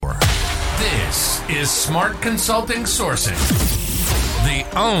This is Smart Consulting Sourcing, the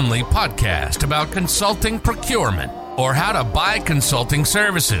only podcast about consulting procurement or how to buy consulting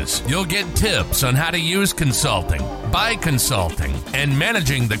services. You'll get tips on how to use consulting, buy consulting, and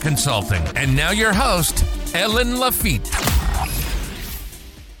managing the consulting. And now your host, Helene Lafitte.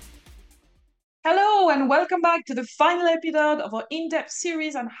 Hello and welcome back to the final episode of our in-depth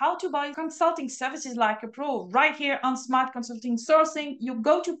series on how to buy consulting services like a pro, right here on Smart Consulting Sourcing, your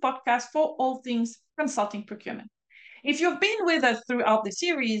go-to podcast for all things consulting procurement. If you've been with us throughout the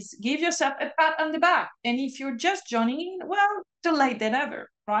series, give yourself a pat on the back. And if you're just joining in, well, too late than ever,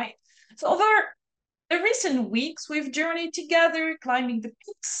 right? So over the recent weeks, we've journeyed together, climbing the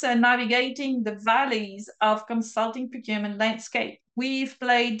peaks and navigating the valleys of consulting procurement landscape. We've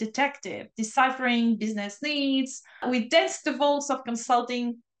played detective, deciphering business needs. We danced the vaults of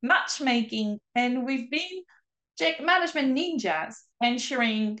consulting, matchmaking, and we've been project management ninjas,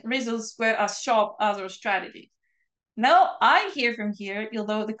 ensuring results were as sharp as our strategies. Now I hear from here,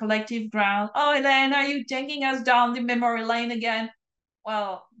 although the collective ground, oh, Helene, are you taking us down the memory lane again?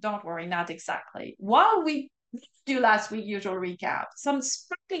 Well, don't worry, not exactly. While we do last week's usual recap, some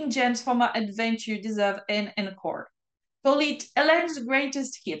sparkling gems from our adventure deserve an encore. Call it Helene's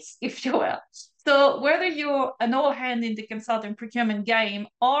greatest hits, if you will. So whether you're an old hand in the consulting procurement game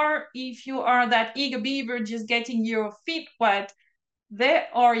or if you are that eager beaver just getting your feet wet, there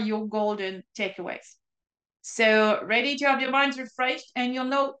are your golden takeaways. So ready to have your minds refreshed and your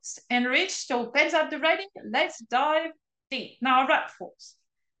notes enriched? So pens at the ready, let's dive deep. Now, right, folks.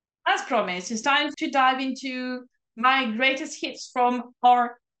 As promised, it's time to dive into my greatest hits from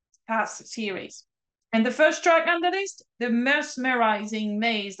our past series. And the first track on the list, the mesmerizing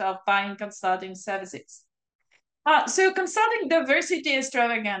maze of buying consulting services. So consulting diversity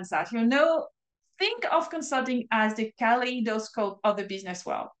extravaganza, think of consulting as the kaleidoscope of the business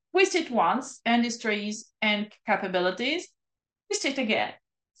world. Twist it once, industries and capabilities. Twist it again.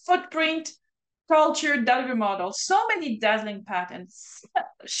 Footprint, culture, delivery model, so many dazzling patterns.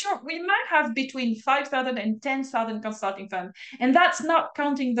 Sure, we might have between 5,000 and 10,000 consulting firms, and that's not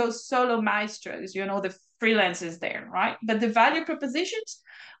counting those solo maestros, the freelancers there, right? But the value propositions,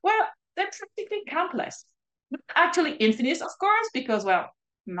 well, they're practically countless. Not actually infinite, of course, because, well,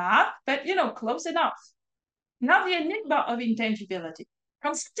 math, but, close enough. Now the enigma of intangibility.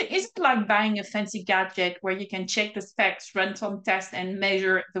 Consulting isn't like buying a fancy gadget where you can check the specs, run some tests, and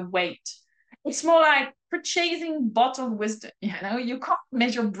measure the weight. It's more like purchasing bottled wisdom. You can't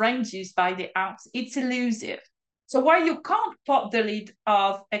measure brain juice by the ounce. It's elusive. So while you can't pop the lid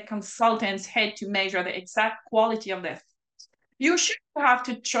of a consultant's head to measure the exact quality of their, you should have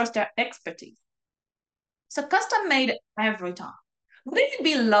to trust their expertise. So custom made every time. Wouldn't it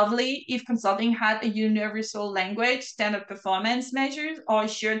be lovely if consulting had a universal language, standard performance measures, or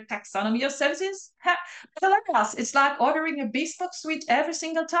shared taxonomy of services? But alas, it's like ordering a bespoke suite every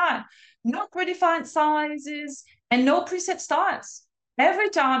single time. No predefined sizes and no preset styles. Every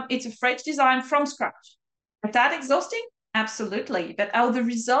time it's a fresh design from scratch. Is that exhausting? Absolutely. But are the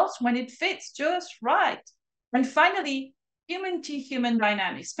results when it fits just right? And finally, human-to-human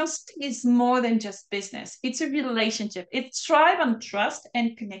dynamics. Consulting is more than just business. It's a relationship. It thrives on trust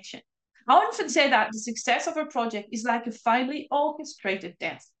and connection. I often say that the success of a project is like a finely orchestrated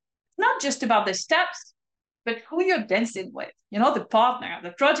dance. It's not just about the steps, but who you're dancing with. The partner,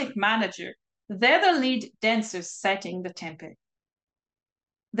 the project manager, they're the lead dancers setting the tempo.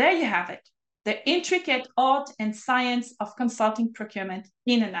 There you have it, the intricate art and science of consulting procurement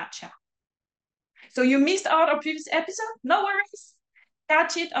in a nutshell. So you missed out on previous episode? No worries.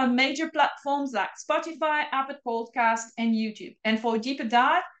 Catch it on major platforms like Spotify, Apple Podcasts, and YouTube. And for a deeper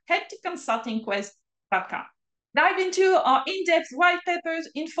dive, head to consultingquest.com. Dive into our in-depth white papers,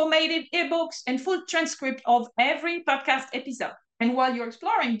 informative ebooks, and full transcript of every podcast episode. And while you're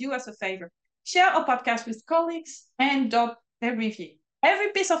exploring, do us a favor. Share our podcast with colleagues and drop a review.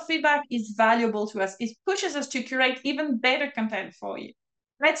 Every piece of feedback is valuable to us. It pushes us to curate even better content for you.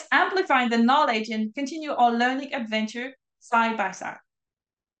 Let's amplify the knowledge and continue our learning adventure side by side.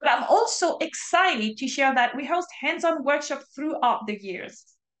 But I'm also excited to share that we host hands-on workshops throughout the years.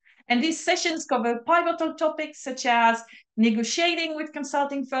 And these sessions cover pivotal topics such as negotiating with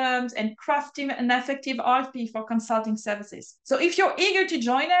consulting firms and crafting an effective RFP for consulting services. So if you're eager to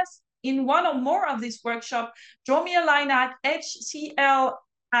join us in one or more of these workshops, draw me a line at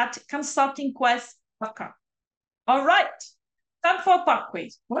hcl@consultingquest.com. All right. Time for a pop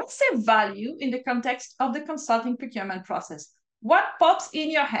quiz. What's the value in the context of the consulting procurement process? What pops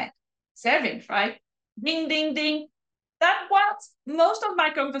in your head? Savings, right? Ding, ding, ding. That's what most of my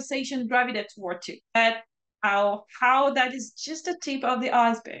conversation gravitate toward too. But how that is just the tip of the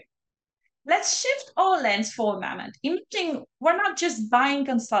iceberg. Let's shift our lens for a moment. Imagine we're not just buying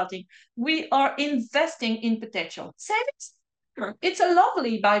consulting, we are investing in potential savings. Sure, it's a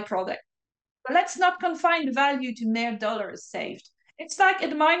lovely byproduct, but let's not confine the value to mere dollars saved. It's like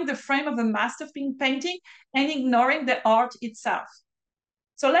admiring the frame of a masterpiece painting and ignoring the art itself.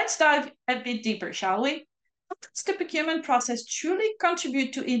 So let's dive a bit deeper, shall we? How does the procurement process truly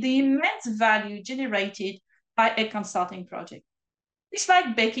contribute to the immense value generated by a consulting project? It's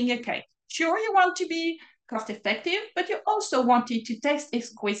like baking a cake. Sure, you want to be cost effective, but you also want it to taste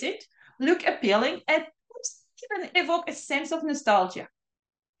exquisite, look appealing, and even evoke a sense of nostalgia.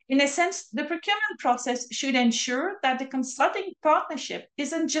 In a sense, the procurement process should ensure that the consulting partnership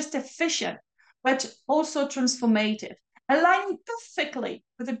isn't just efficient, but also transformative, aligning perfectly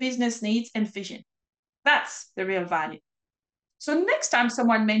with the business needs and vision. That's the real value. So next time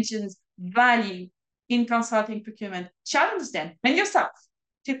someone mentions value in consulting procurement, challenge them and yourself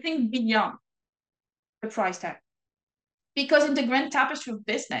to think beyond the price tag. Because in the grand tapestry of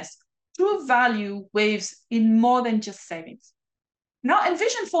business, true value waves in more than just savings. Now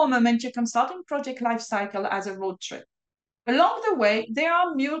envision for a moment your consulting project lifecycle as a road trip. Along the way, there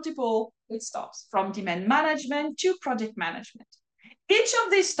are multiple pit stops from demand management to project management. Each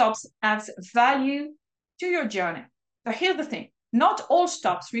of these stops adds value to your journey. But here's the thing, not all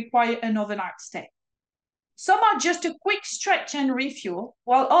stops require an overnight stay. Some are just a quick stretch and refuel,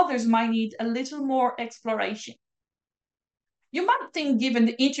 while others might need a little more exploration. You might think, given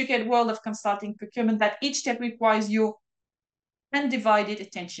the intricate world of consulting procurement, that each step requires your undivided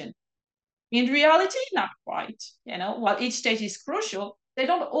attention. In reality, not quite. While each stage is crucial, they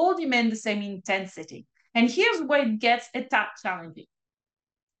don't all demand the same intensity. And here's where it gets a tad challenging.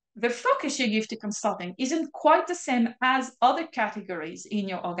 The focus you give to consulting isn't quite the same as other categories in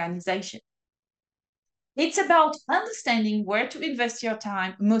your organization. It's about understanding where to invest your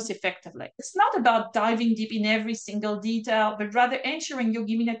time most effectively. It's not about diving deep in every single detail, but rather ensuring you're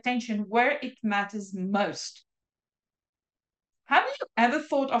giving attention where it matters most. Have you ever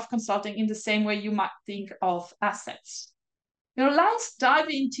thought of consulting in the same way you might think of assets? Let's dive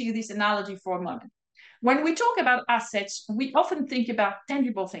into this analogy for a moment. When we talk about assets, we often think about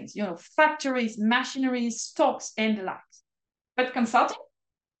tangible things, factories, machineries, stocks, and the likes. But consulting,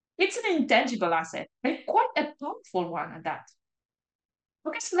 it's an intangible asset, and quite a powerful one at that.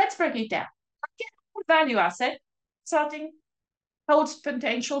 Okay, so let's break it down. A value asset, consulting holds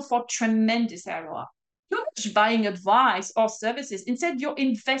potential for tremendous ROI. You're not just buying advice or services. Instead, you're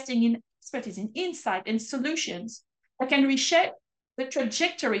investing in expertise, in insight, and solutions that can reshape the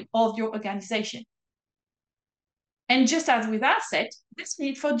trajectory of your organization. And just as with assets, there's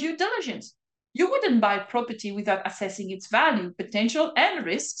need for due diligence. You wouldn't buy property without assessing its value, potential, and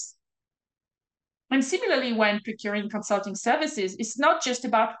risks. And similarly, when procuring consulting services, it's not just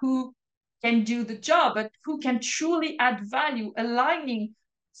about who can do the job, but who can truly add value, aligning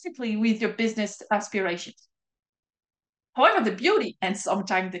simply with your business aspirations. However, the beauty and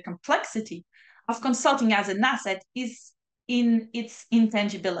sometimes the complexity of consulting as an asset is in its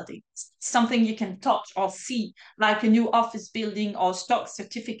intangibility. It's something you can touch or see, like a new office building or stock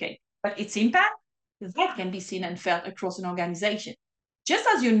certificate, but its impact, that can be seen and felt across an organization. Just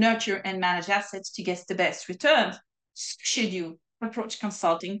as you nurture and manage assets to get the best returns, so should you approach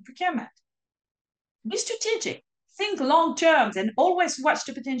consulting procurement. Be strategic, think long term, and always watch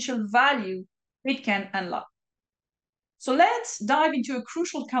the potential value it can unlock. So let's dive into a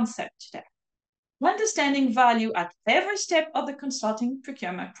crucial concept today. Understanding value at every step of the consulting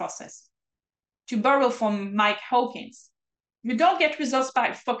procurement process. To borrow from Mike Hawkins, you don't get results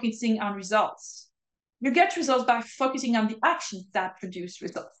by focusing on results. You get results by focusing on the actions that produce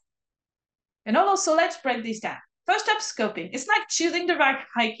results. And also, let's break this down. First up, scoping. It's like choosing the right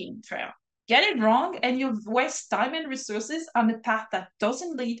hiking trail. Get it wrong, and you'll waste time and resources on a path that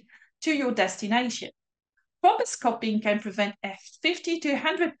doesn't lead to your destination. Proper scoping can prevent a 50 to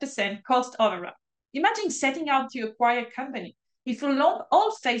 100% cost overrun. Imagine setting out to acquire a company. If you lump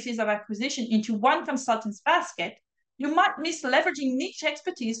all phases of acquisition into one consultant's basket, you might miss leveraging niche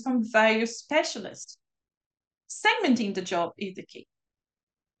expertise from various specialists. Segmenting the job is the key.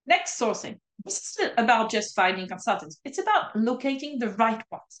 Next, sourcing. This is about just finding consultants. It's about locating the right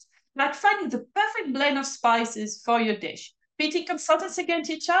ones, like finding the perfect blend of spices for your dish, pitting consultants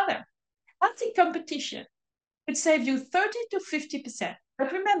against each other. Anti-competition could save you 30 to 50%.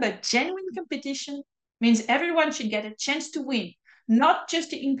 But remember, genuine competition means everyone should get a chance to win, not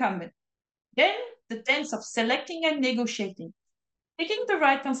just the incumbent. Then the dance of selecting and negotiating. Picking the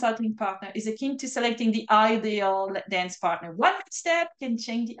right consulting partner is akin to selecting the ideal dance partner. One step can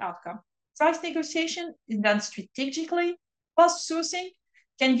change the outcome. Price negotiation is done strategically, while sourcing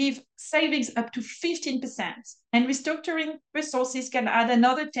can give savings up to 15%, and restructuring resources can add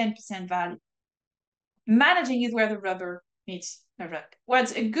another 10% value. Managing is where the rubber meets the road.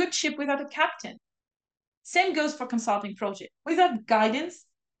 What's a good ship without a captain? Same goes for consulting project. Without guidance,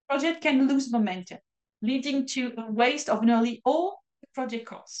 project can lose momentum, leading to a waste of nearly all the project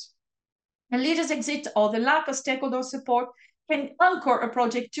costs. A leader's exit or the lack of stakeholder support can anchor a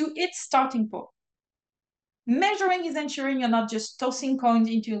project to its starting point. Measuring is ensuring you're not just tossing coins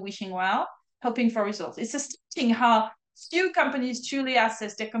into a wishing well, hoping for results. It's astonishing how few companies truly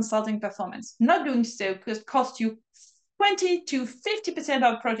assess their consulting performance. Not doing so could cost you 20 to 50%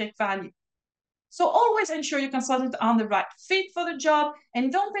 of project value. So always ensure your consultants are the right fit for the job,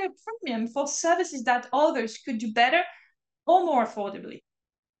 and don't pay a premium for services that others could do better or more affordably.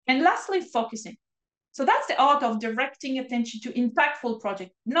 And lastly, focusing. So that's the art of directing attention to impactful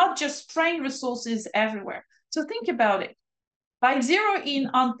projects, not just spraying resources everywhere. So think about it. By zeroing in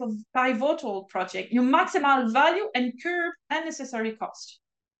on pivotal project, you maximize value and curb unnecessary cost.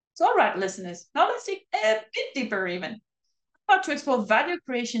 So all right, listeners, now let's dig a bit deeper even. How to explore value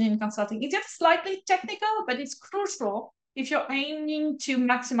creation in consulting. It's just slightly technical, but it's crucial if you're aiming to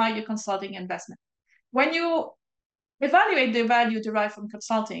maximize your consulting investment. When you evaluate the value derived from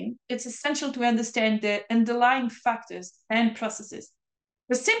consulting, it's essential to understand the underlying factors and processes.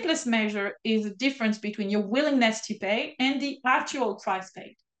 The simplest measure is the difference between your willingness to pay and the actual price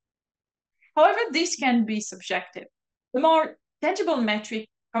paid. However, this can be subjective. The more tangible metric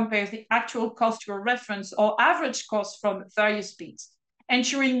compares the actual cost to a reference or average cost from various bids,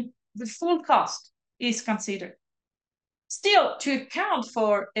 ensuring the full cost is considered. Still, to account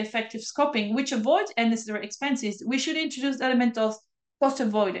for effective scoping, which avoids unnecessary expenses, we should introduce the element of cost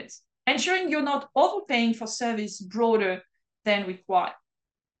avoidance, ensuring you're not overpaying for service broader than required.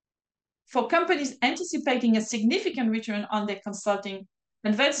 For companies anticipating a significant return on their consulting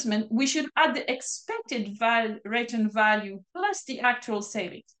investment, we should add the expected return value plus the actual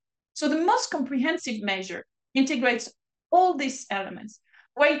savings. So the most comprehensive measure integrates all these elements,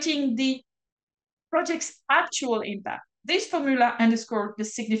 weighting the project's actual impact. This formula underscores the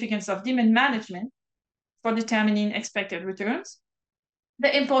significance of demand management for determining expected returns,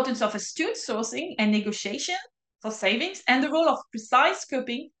 the importance of astute sourcing and negotiation for savings, and the role of precise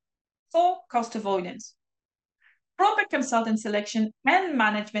scoping for cost avoidance. Proper consultant selection and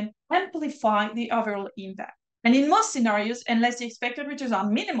management amplify the overall impact. And in most scenarios, unless the expected returns are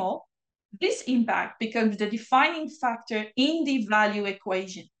minimal, this impact becomes the defining factor in the value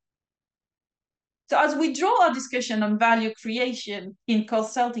equation. So as we draw our discussion on value creation in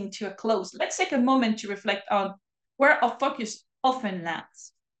consulting to a close, let's take a moment to reflect on where our focus often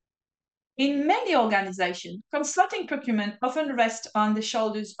lands. In many organizations, consulting procurement often rests on the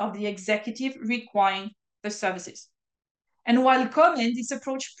shoulders of the executive requiring the services. And while common, this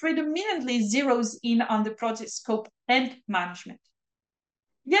approach predominantly zeroes in on the project scope and management.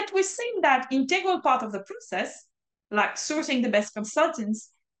 Yet we're seeing that integral part of the process, like sourcing the best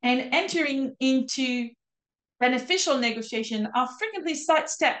consultants and entering into beneficial negotiation, are frequently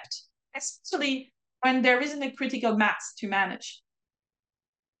sidestepped, especially when there isn't a critical mass to manage.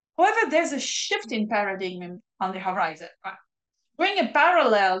 However, there's a shift in paradigm on the horizon. Drawing a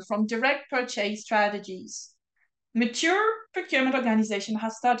parallel from direct purchase strategies, mature procurement organizations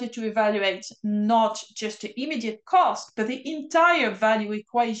have started to evaluate not just the immediate cost, but the entire value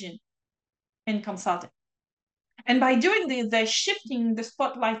equation in consulting. And by doing this, they're shifting the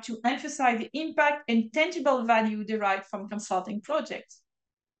spotlight to emphasize the impact and tangible value derived from consulting projects.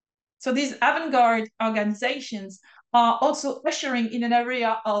 So these avant-garde organizations are also ushering in an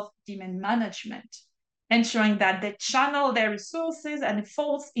area of demand management, ensuring that they channel their resources and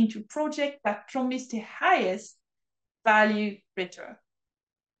efforts into projects that promise the highest value return.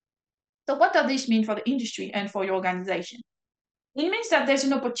 So what does this mean for the industry and for your organization? It means that there's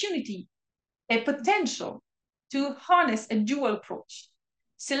an opportunity, a potential to harness a dual approach.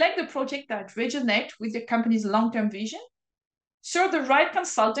 Select the project that resonates with the company's long-term vision, serve the right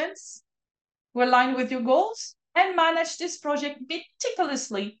consultants who align with your goals, and manage this project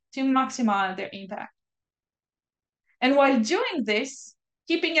meticulously to maximize their impact. And while doing this,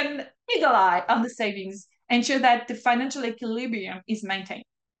 keeping an eagle eye on the savings, ensure that the financial equilibrium is maintained.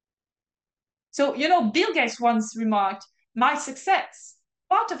 So, Bill Gates once remarked, my success,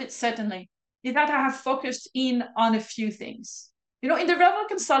 part of it certainly, is that I have focused in on a few things. In the realm of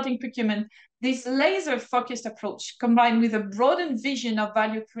consulting procurement, this laser-focused approach combined with a broadened vision of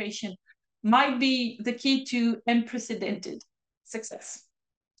value creation might be the key to unprecedented success.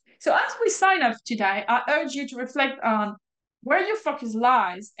 So as we sign off today, I urge you to reflect on where your focus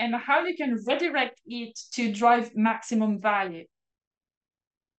lies and how you can redirect it to drive maximum value.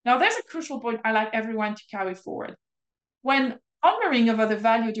 Now, there's a crucial point I'd like everyone to carry forward. When honoring over the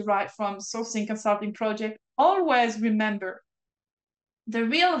value derived from sourcing consulting project, always remember the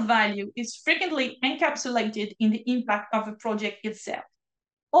real value is frequently encapsulated in the impact of the project itself,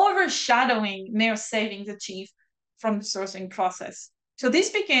 overshadowing mere savings achieved from the sourcing process. So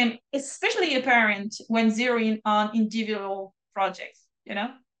this became especially apparent when zeroing on individual projects,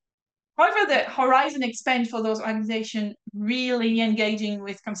 However, the horizon expands for those organizations really engaging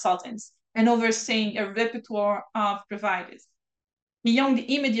with consultants and overseeing a repertoire of providers. Beyond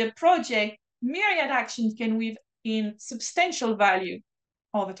the immediate project, myriad actions can weave in substantial value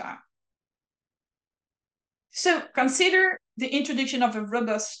all the time. So consider the introduction of a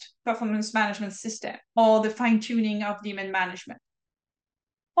robust performance management system or the fine-tuning of demand management.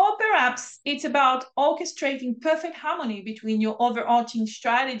 Or perhaps it's about orchestrating perfect harmony between your overarching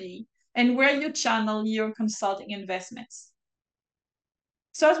strategy and where you channel your consulting investments.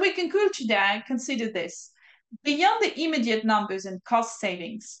 So as we conclude today, consider this. Beyond the immediate numbers and cost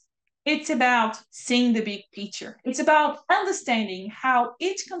savings, it's about seeing the big picture. It's about understanding how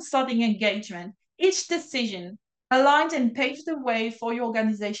each consulting engagement, each decision aligns and paves the way for your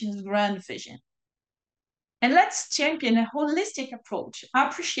organization's grand vision. And let's champion a holistic approach,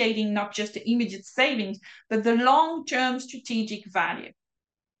 appreciating not just the immediate savings, but the long-term strategic value.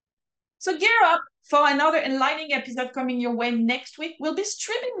 So gear up for another enlightening episode coming your way next week. We'll be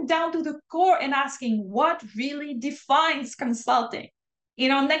stripping down to the core and asking what really defines consulting.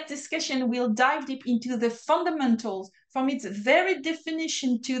 In our next discussion, we'll dive deep into the fundamentals from its very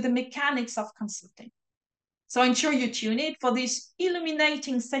definition to the mechanics of consulting. So ensure you tune in for this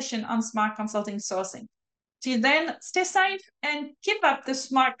illuminating session on smart consulting sourcing. Till then, stay safe and keep up the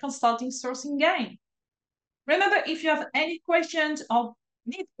smart consulting sourcing game. Remember, if you have any questions or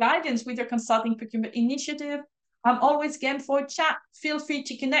need guidance with your consulting procurement initiative, I'm always game for a chat. Feel free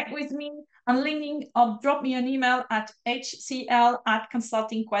to connect with me on LinkedIn or drop me an email at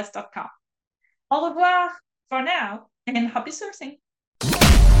hcl@consultingquest.com. Au revoir for now and happy sourcing.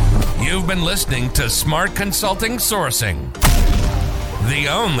 You've been listening to Smart Consulting Sourcing, the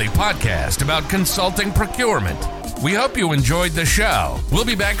only podcast about consulting procurement. We hope you enjoyed the show. We'll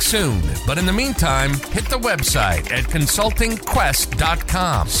be back soon, but in the meantime, hit the website at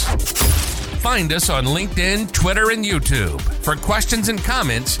consultingquest.com. Find us on LinkedIn, Twitter, and YouTube. For questions and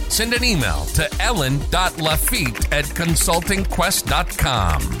comments, send an email to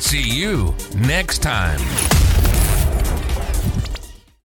ellen.lafitte@consultingquest.com. See you next time.